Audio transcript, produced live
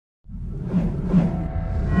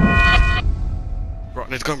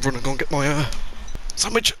need to go and run and go and get my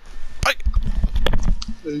sandwich. Bye.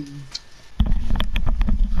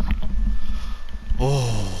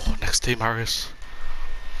 Oh, next team, Harris.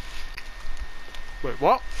 Wait,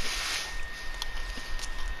 what?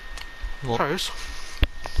 What? Harris?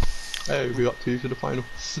 Hey, we got 2 to the final.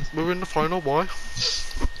 We're in the final, why?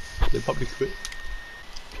 They probably quit.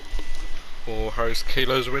 Oh, Harris,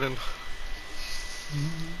 Kilo's winning.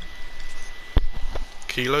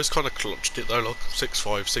 Kilo's kind of clutched it though, look.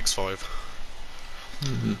 6-5,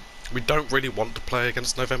 6-5. We don't really want to play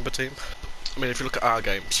against November team. I mean, if you look at our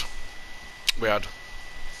games, we had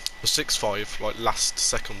a 6-5, like last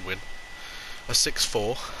second win, a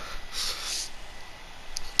 6-4,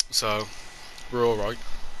 so we're alright.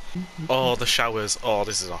 Oh, the showers. Oh,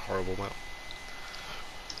 this is a horrible map.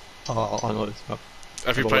 Oh, I know this map.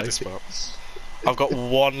 Have you played this map? I've got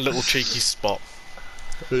one little cheeky spot.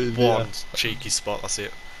 One cheeky spot, that's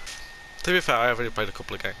it. To be fair, I have only played a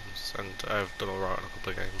couple of games, and I've done alright on a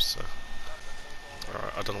couple of games, so...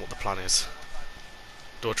 Alright, I don't know what the plan is.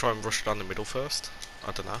 Do I try and rush down the middle first?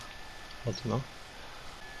 I don't know. I don't know.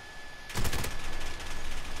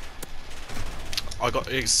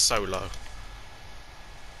 He's so low.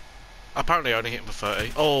 Apparently I only hit him for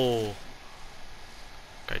 30. Oh!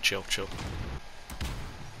 Okay, chill, chill.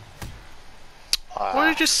 Why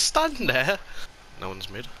did you just stand there? No one's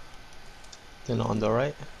mid. They're not on the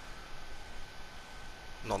right.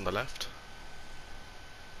 Not on the left.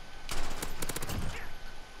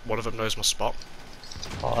 One of them knows my spot.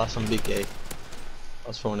 Oh, that's some big A. I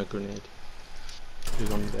was throwing a grenade.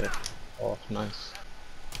 He's on there. Oh, nice.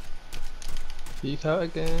 Peek out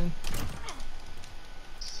again.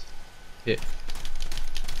 Hit.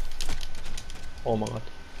 Oh my god.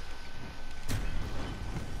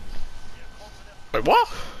 Wait, what?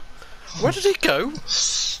 Where did he go?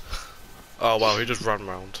 Oh wow, he just ran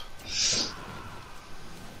round.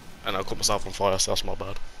 And I caught myself on fire, so that's my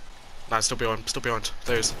bad. Nah, still behind, still behind.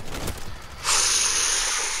 There he is.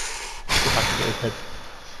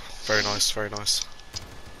 Very nice, very nice.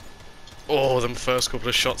 Oh, them first couple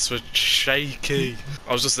of shots were shaky.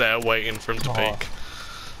 I was just there waiting for him to peek.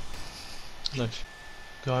 Nice.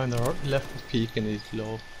 Guy on the left is peeking, he's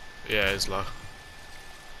low. Yeah, he's low.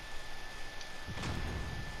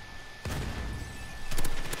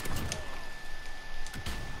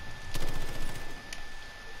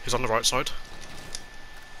 He's on the right side.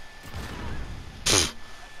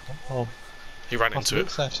 Oh. He ran into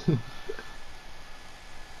it.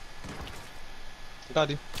 Got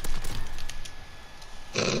him.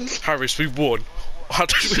 Harris, we won. How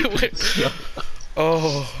did we win?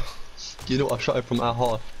 Oh. You know, I shot it from our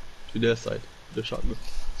half to their side. The shotgun.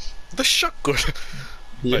 The shotgun?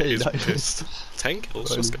 Yeah, Mate, he's pissed. 10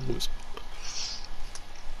 kills, let's go boys.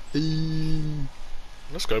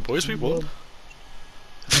 Let's go boys, we won.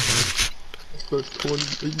 I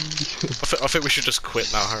think we should just quit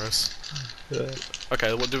now, Harris. Yeah.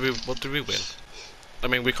 Okay, what do we win? I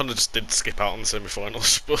mean, we kind of just did skip out on the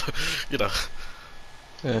semi-finals, but you know.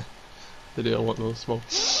 Yeah. They didn't want no smoke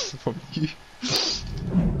from you.